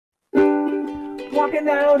walking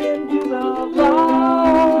out into the light.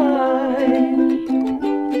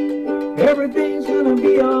 Everything's gonna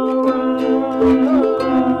be alright.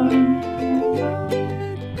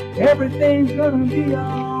 Everything's gonna be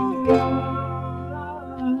alright.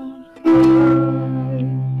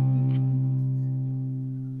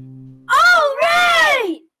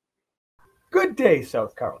 Good day,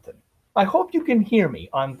 South Carleton. I hope you can hear me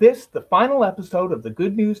on this, the final episode of the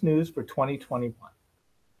Good News News for 2021.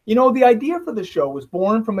 You know, the idea for the show was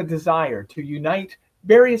born from a desire to unite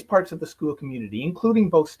various parts of the school community, including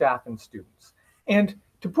both staff and students, and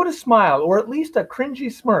to put a smile or at least a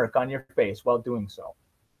cringy smirk on your face while doing so.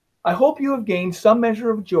 I hope you have gained some measure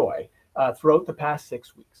of joy throughout the past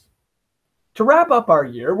 6 weeks. To wrap up our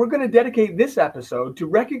year, we're going to dedicate this episode to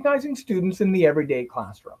recognizing students in the everyday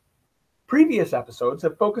classroom. Previous episodes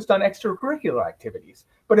have focused on extracurricular activities,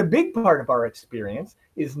 but a big part of our experience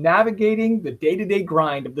is navigating the day-to-day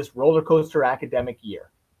grind of this roller coaster academic year.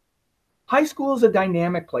 High school is a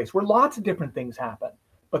dynamic place where lots of different things happen,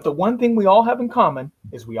 but the one thing we all have in common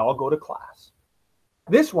is we all go to class.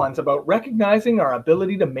 This one's about recognizing our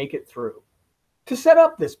ability to make it through. To set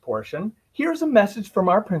up this portion, here's a message from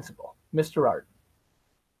our principal, Mr. Arden.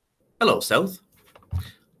 Hello, South.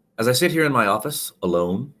 As I sit here in my office,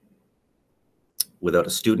 alone, without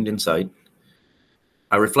a student in sight,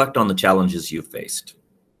 I reflect on the challenges you've faced.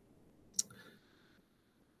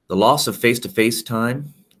 The loss of face-to-face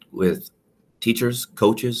time with teachers,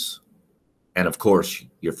 coaches, and of course,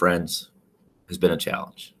 your friends has been a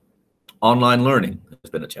challenge. Online learning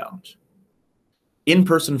has been a challenge.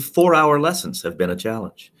 In-person 4-hour lessons have been a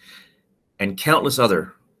challenge. And countless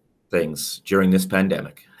other things during this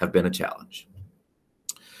pandemic have been a challenge.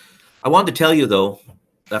 I want to tell you, though,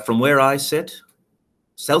 that from where I sit,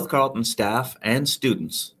 South Carleton staff and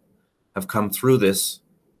students have come through this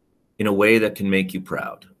in a way that can make you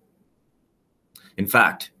proud. In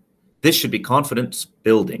fact, this should be confidence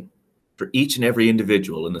building for each and every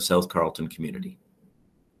individual in the South Carleton community.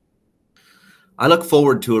 I look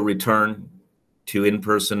forward to a return to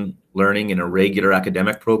in-person learning in a regular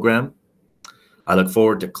academic program. I look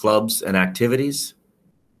forward to clubs and activities.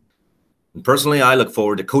 And personally, I look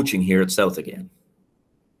forward to coaching here at South again.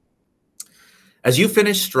 As you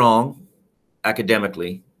finish strong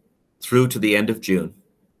academically through to the end of June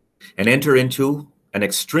and enter into an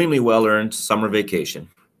extremely well-earned summer vacation,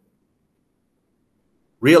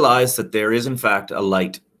 realize that there is in fact a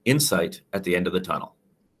light in sight at the end of the tunnel.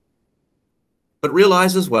 But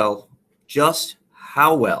realize as well just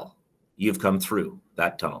how well you've come through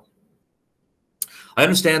that tunnel. I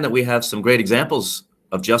understand that we have some great examples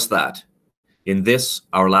of just that in this,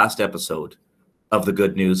 our last episode of the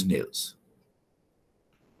Good News News.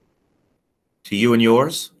 To you and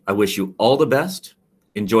yours, I wish you all the best.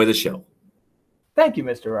 Enjoy the show. Thank you,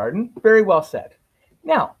 Mr. Arden. Very well said.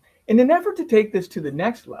 Now, in an effort to take this to the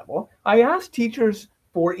next level, I asked teachers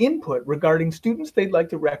for input regarding students they'd like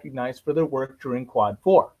to recognize for their work during Quad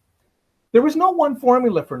 4. There was no one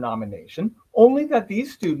formula for nomination, only that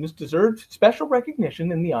these students deserved special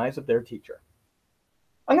recognition in the eyes of their teacher.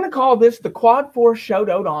 I'm going to call this the Quad 4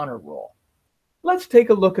 Shout-Out Honor Roll. Let's take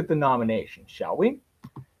a look at the nominations, shall we?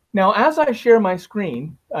 Now, as I share my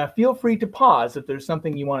screen, feel free to pause if there's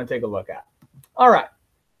something you want to take a look at. All right,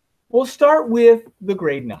 we'll start with the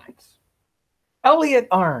grade 9s. Elliot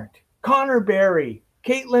Arndt, Connor Berry,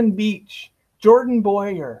 Caitlin Beach, Jordan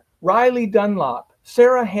Boyer, Riley Dunlop,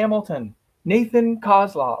 Sarah Hamilton, Nathan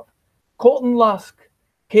Kozlov, Colton Lusk,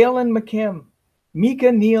 Kaylin McKim, Mika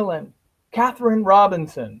Nealon, Catherine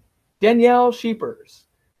Robinson, Danielle Sheepers,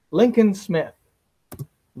 Lincoln Smith.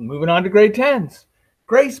 Moving on to grade 10s.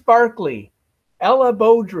 Grace Barkley, Ella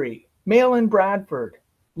Beaudry, Malin Bradford,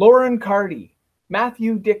 Lauren Carty,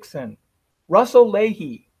 Matthew Dixon, Russell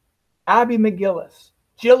Leahy, Abby McGillis,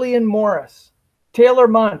 Jillian Morris, Taylor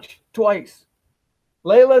Munch, twice,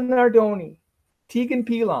 Layla Nardoni, Tegan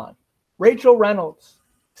Pilon, Rachel Reynolds,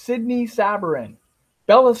 Sydney Sabarin,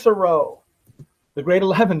 Bella Sarow. The grade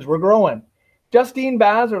 11s were growing. Justine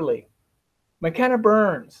Bazerly, McKenna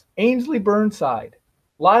Burns, Ainsley Burnside,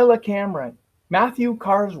 Lila Cameron, Matthew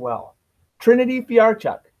Carswell, Trinity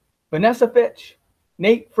Fiarchuk, Vanessa Fitch,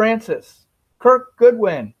 Nate Francis, Kirk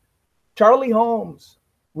Goodwin, Charlie Holmes,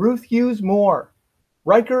 Ruth Hughes Moore,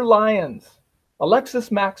 Riker Lyons,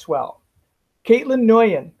 Alexis Maxwell, Caitlin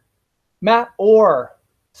Nguyen, Matt Orr,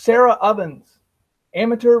 Sarah Ovens,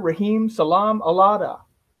 Amateur Raheem Salam Alada.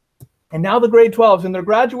 And now the grade 12s in their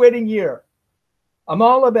graduating year.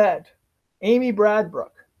 Amal Abed, Amy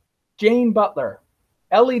Bradbrook, Jane Butler,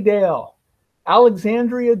 Ellie Dale,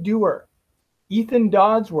 Alexandria Dewar, Ethan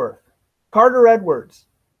Dodsworth, Carter Edwards,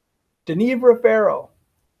 Denevra Farrow,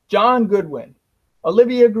 John Goodwin,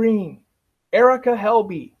 Olivia Green, Erica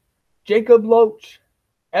Helby, Jacob Loach,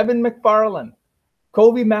 Evan McFarlane,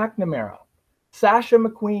 Covey McNamara, Sasha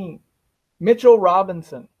McQueen, Mitchell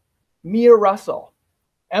Robinson, Mia Russell,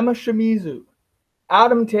 Emma Shimizu,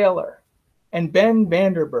 Adam Taylor, and Ben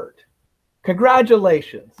Vanderbert.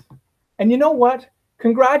 Congratulations. And you know what?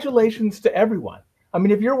 Congratulations to everyone. I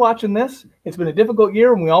mean, if you're watching this, it's been a difficult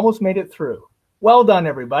year and we almost made it through. Well done,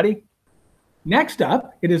 everybody. Next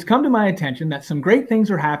up, it has come to my attention that some great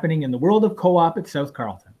things are happening in the world of co-op at South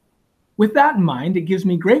Carleton. With that in mind, it gives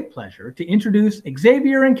me great pleasure to introduce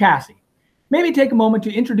Xavier and Cassie. Maybe take a moment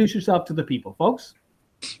to introduce yourself to the people, folks.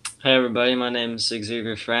 Hi everybody, my name is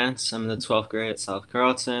Xavier France. I'm in the 12th grade at South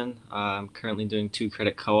Carleton. I'm currently doing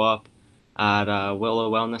 2-credit co-op at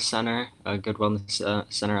Willow Wellness Center, a good wellness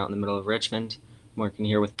center out in the middle of Richmond. I'm working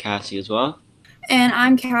here with Cassie as well. And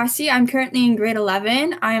I'm Cassie. I'm currently in grade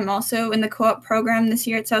 11. I am also in the co-op program this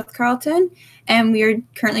year at South Carleton, and we are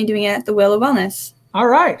currently doing it at the Willow Wellness. All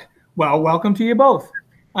right. Well, welcome to you both.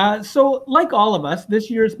 So like all of us, this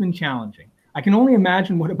year has been challenging. I can only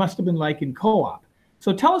imagine what it must have been like in co-op.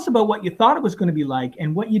 So tell us about what you thought it was going to be like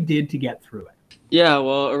and what you did to get through it. Yeah,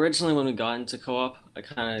 well, originally when we got into co-op, I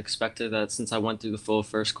kind of expected that since I went through the full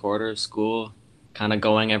first quarter of school, kind of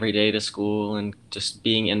going every day to school and just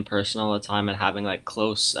being in person all the time and having like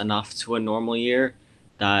close enough to a normal year,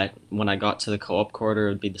 that when I got to the co-op quarter,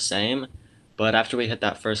 it would be the same. But after we hit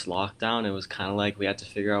that first lockdown, it was kind of like we had to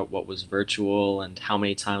figure out what was virtual and how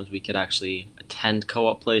many times we could actually attend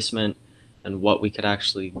co-op placement and what we could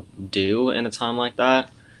actually do in a time like that.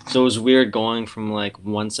 So it was weird going from like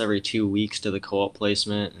once every 2 weeks to the co-op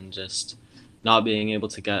placement and just not being able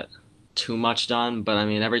to get too much done. But I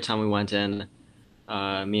mean, every time we went in,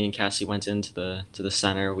 me and Cassie went into the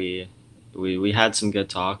center, we had some good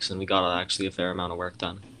talks and we got actually a fair amount of work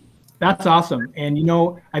done. That's awesome. And, you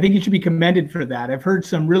know, I think you should be commended for that. I've heard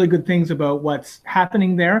some really good things about what's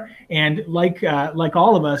happening there. And like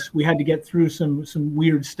all of us, we had to get through some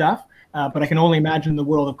weird stuff. But I can only imagine the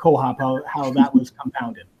world of co-op, how that was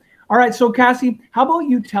compounded. All right. So, Cassie, how about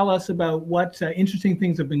you tell us about what interesting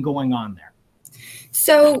things have been going on there?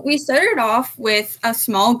 So we started off with a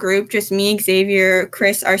small group, just me, Xavier,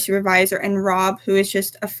 Chris, our supervisor, and Rob, who is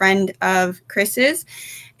just a friend of Chris's.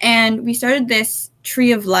 And we started this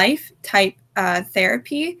Tree of Life type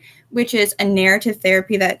therapy, which is a narrative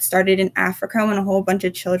therapy that started in Africa when a whole bunch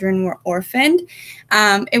of children were orphaned.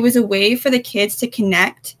 It was a way for the kids to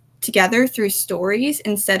connect together through stories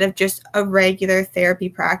instead of just a regular therapy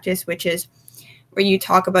practice, which is where you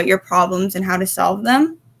talk about your problems and how to solve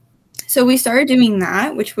them. So we started doing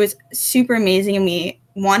that, which was super amazing. And we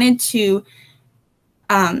wanted to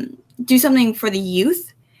do something for the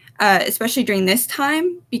youth, especially during this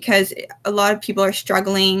time, because a lot of people are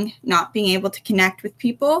struggling, not being able to connect with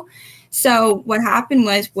people. So what happened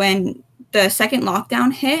was when the second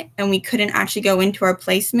lockdown hit and we couldn't actually go into our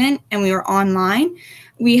placement and we were online,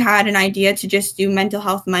 we had an idea to just do mental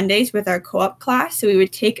health Mondays with our co-op class. So we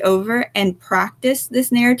would take over and practice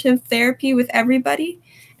this narrative therapy with everybody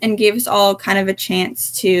and gave us all kind of a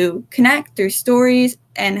chance to connect through stories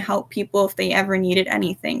and help people if they ever needed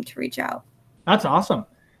anything to reach out. That's awesome.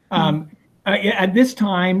 At this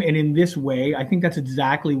time and in this way, I think that's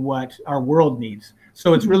exactly what our world needs.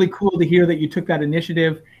 So it's really cool to hear that you took that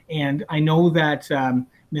initiative. And I know that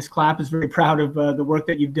Ms. Clapp is very proud of the work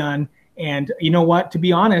that you've done. And you know what, to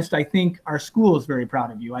be honest, I think our school is very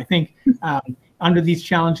proud of you. I think under these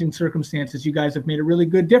challenging circumstances, you guys have made a really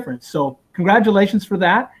good difference. So congratulations for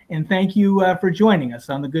that. And thank you for joining us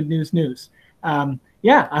on the Good News News.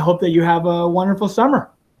 Yeah, I hope that you have a wonderful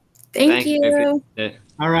summer. Thank you.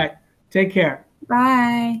 All right. Take care.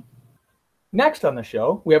 Bye. Next on the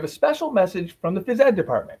show, we have a special message from the phys ed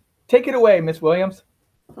department. Take it away, Ms. Williams.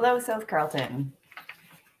 Hello, South Carleton.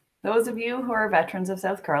 Those of you who are veterans of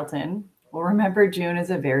South Carleton will remember June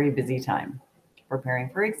is a very busy time, preparing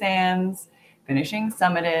for exams, finishing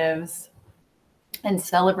summatives, and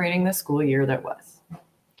celebrating the school year that was.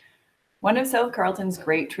 One of South Carleton's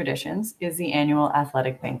great traditions is the annual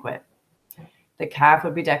athletic banquet. The CAF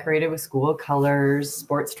would be decorated with school colors,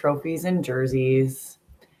 sports trophies, and jerseys.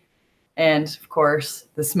 And of course,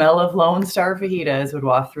 the smell of Lone Star fajitas would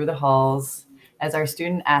waft through the halls as our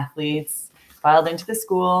student athletes filed into the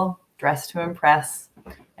school, dressed to impress,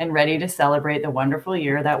 and ready to celebrate the wonderful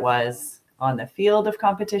year that was on the field of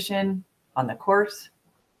competition, on the course,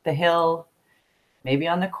 the hill, maybe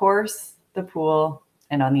on the course, the pool,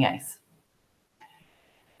 and on the ice.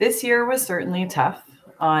 This year was certainly tough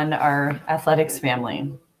on our athletics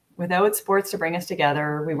family. Without sports to bring us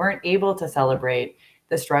together, we weren't able to celebrate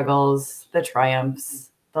the struggles, the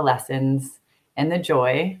triumphs, the lessons, and the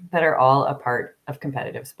joy that are all a part of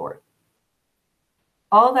competitive sport.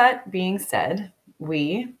 All that being said,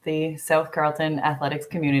 we, the South Carleton athletics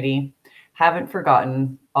community, haven't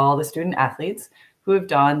forgotten all the student athletes who have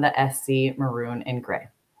donned the SC maroon and gray.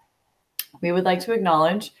 We would like to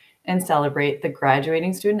acknowledge and celebrate the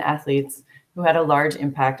graduating student athletes who had a large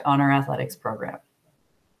impact on our athletics program,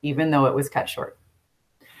 even though it was cut short.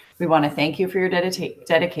 We want to thank you for your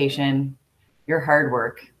dedication, your hard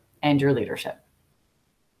work, and your leadership.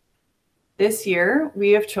 This year,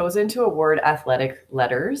 we have chosen to award athletic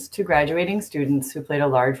letters to graduating students who played a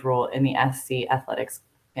large role in the SC athletics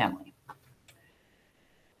family.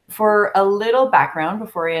 For a little background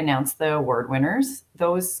before I announce the award winners,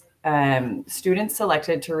 those students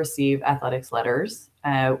selected to receive athletics letters,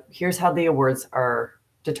 here's how the awards are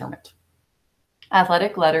determined.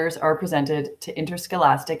 Athletic letters are presented to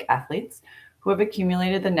interscholastic athletes who have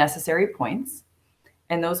accumulated the necessary points,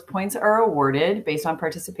 and those points are awarded based on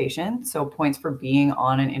participation, so points for being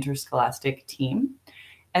on an interscholastic team,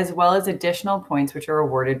 as well as additional points which are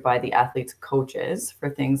awarded by the athletes' coaches for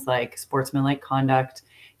things like sportsmanlike conduct,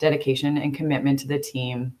 dedication and commitment to the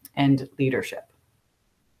team, and leadership.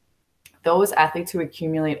 Those athletes who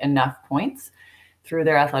accumulate enough points through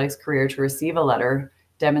their athletics career to receive a letter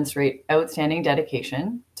demonstrate outstanding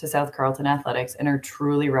dedication to South Carleton athletics and are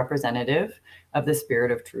truly representative of the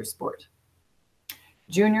spirit of true sport.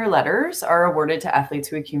 Junior letters are awarded to athletes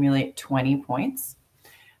who accumulate 20 points,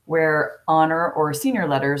 where honor or senior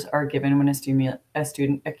letters are given when a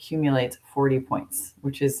student accumulates 40 points,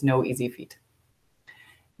 which is no easy feat.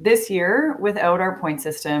 This year, without our point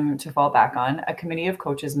system to fall back on, a committee of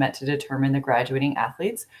coaches met to determine the graduating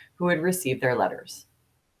athletes who would receive their letters.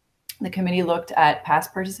 The committee looked at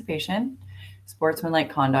past participation, sportsmanlike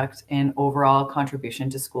conduct, and overall contribution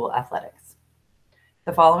to school athletics.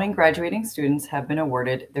 The following graduating students have been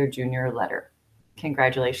awarded their junior letter.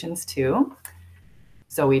 Congratulations to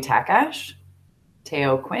Zoe Takash,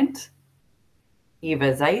 Teo Quint,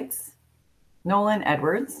 Eva Zeitz, Nolan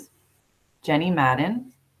Edwards, Jenny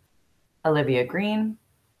Madden, Olivia Green,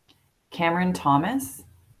 Cameron Thomas,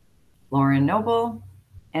 Lauren Noble,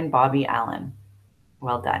 and Bobby Allen.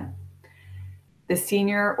 Well done. The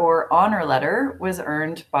senior or honor letter was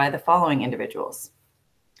earned by the following individuals: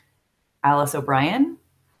 Alice O'Brien,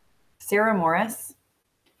 Sarah Morris,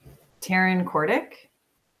 Taryn Kordick,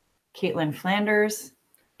 Caitlin Flanders,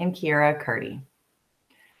 and Kiara Carty.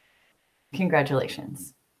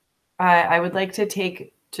 Congratulations. I would like to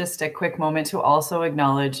take just a quick moment to also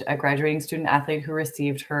acknowledge a graduating student athlete who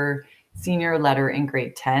received her senior letter in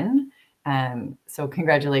grade 10. So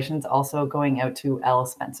congratulations also going out to Elle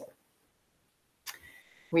Spencer.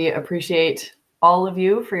 We appreciate all of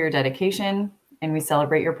you for your dedication, and we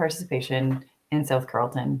celebrate your participation in South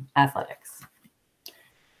Carleton athletics.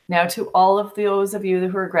 Now, to all of those of you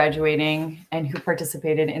who are graduating and who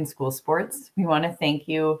participated in school sports, we want to thank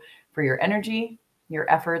you for your energy, your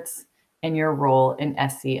efforts, and your role in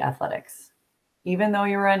SC athletics. Even though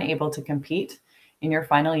you were unable to compete in your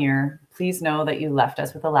final year, please know that you left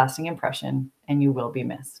us with a lasting impression and you will be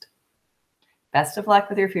missed. Best of luck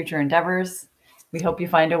with your future endeavors. We hope you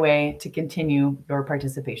find a way to continue your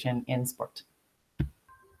participation in sport.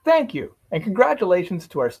 Thank you, and congratulations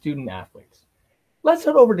to our student athletes. Let's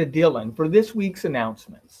head over to Dylan for this week's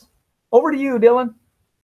announcements. Over to you, Dylan.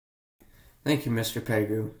 Thank you, Mr.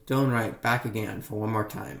 Pettigrew. Dylan Wright back again for one more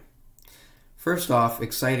time. First off,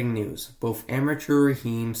 exciting news. Both amateur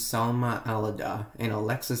Raheem Salma Alada and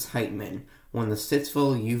Alexis Heitman won the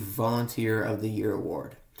Stittsville Youth Volunteer of the Year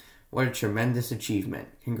Award. What a tremendous achievement.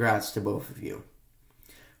 Congrats to both of you.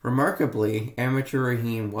 Remarkably, amateur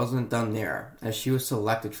Raheem wasn't done there, as she was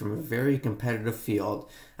selected from a very competitive field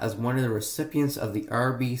as one of the recipients of the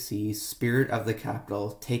RBC Spirit of the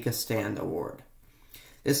Capital Take a Stand Award.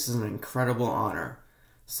 This is an incredible honor.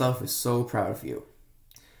 Self is so proud of you.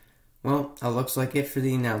 Well, that looks like it for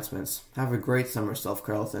the announcements. Have a great summer, South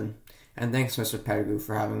Carleton. And thanks, Mr. Pettigrew,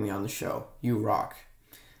 for having me on the show. You rock.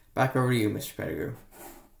 Back over to you, Mr. Pettigrew.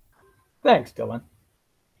 Thanks, Dylan.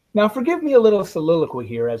 Now, forgive me a little soliloquy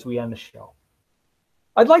here as we end the show.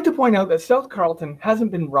 I'd like to point out that South Carleton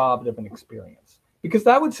hasn't been robbed of an experience, because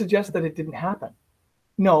that would suggest that it didn't happen.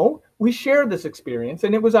 No, we shared this experience,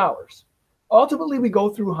 and it was ours. Ultimately, we go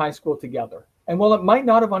through high school together, and while it might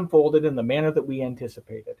not have unfolded in the manner that we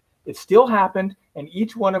anticipated, it still happened, and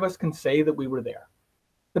each one of us can say that we were there.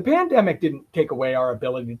 The pandemic didn't take away our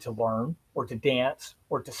ability to learn, or to dance,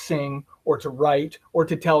 or to sing, or to write, or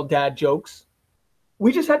to tell dad jokes.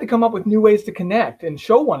 We just had to come up with new ways to connect and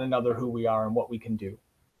show one another who we are and what we can do.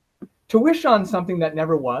 To wish on something that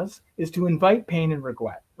never was is to invite pain and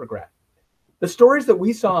regret. The stories that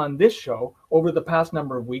we saw on this show over the past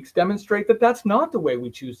number of weeks demonstrate that that's not the way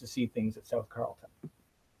we choose to see things at South Carleton.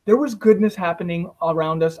 There was goodness happening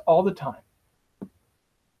around us all the time.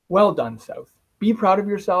 Well done, South. Be proud of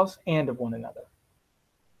yourselves and of one another.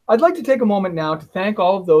 I'd like to take a moment now to thank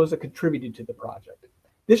all of those that contributed to the project.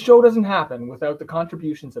 This show doesn't happen without the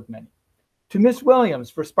contributions of many. To Miss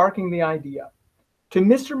Williams for sparking the idea. To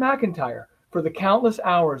Mr. McIntyre for the countless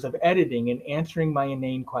hours of editing and answering my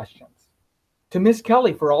inane questions. To Miss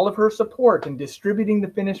Kelly for all of her support in distributing the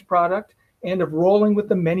finished product and of rolling with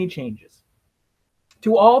the many changes.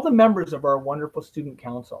 To all the members of our wonderful student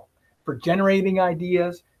council for generating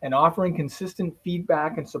ideas and offering consistent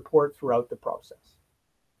feedback and support throughout the process.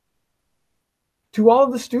 To all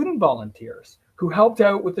of the student volunteers who helped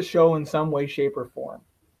out with the show in some way, shape, or form.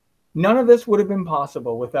 None of this would have been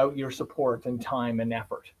possible without your support and time and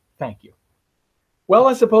effort. Thank you. Well,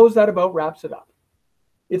 I suppose that about wraps it up.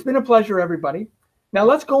 It's been a pleasure, everybody. Now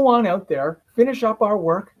let's go on out there, finish up our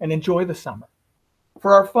work, and enjoy the summer.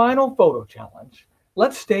 For our final photo challenge,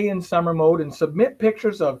 let's stay in summer mode and submit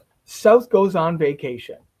pictures of South Goes on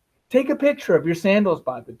Vacation. Take a picture of your sandals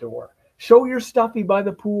by the door, show your stuffy by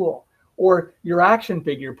the pool, or your action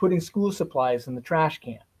figure putting school supplies in the trash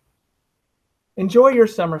can. Enjoy your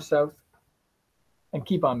summer, South, and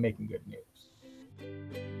keep on making good news.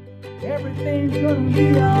 Everything's gonna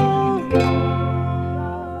be all right.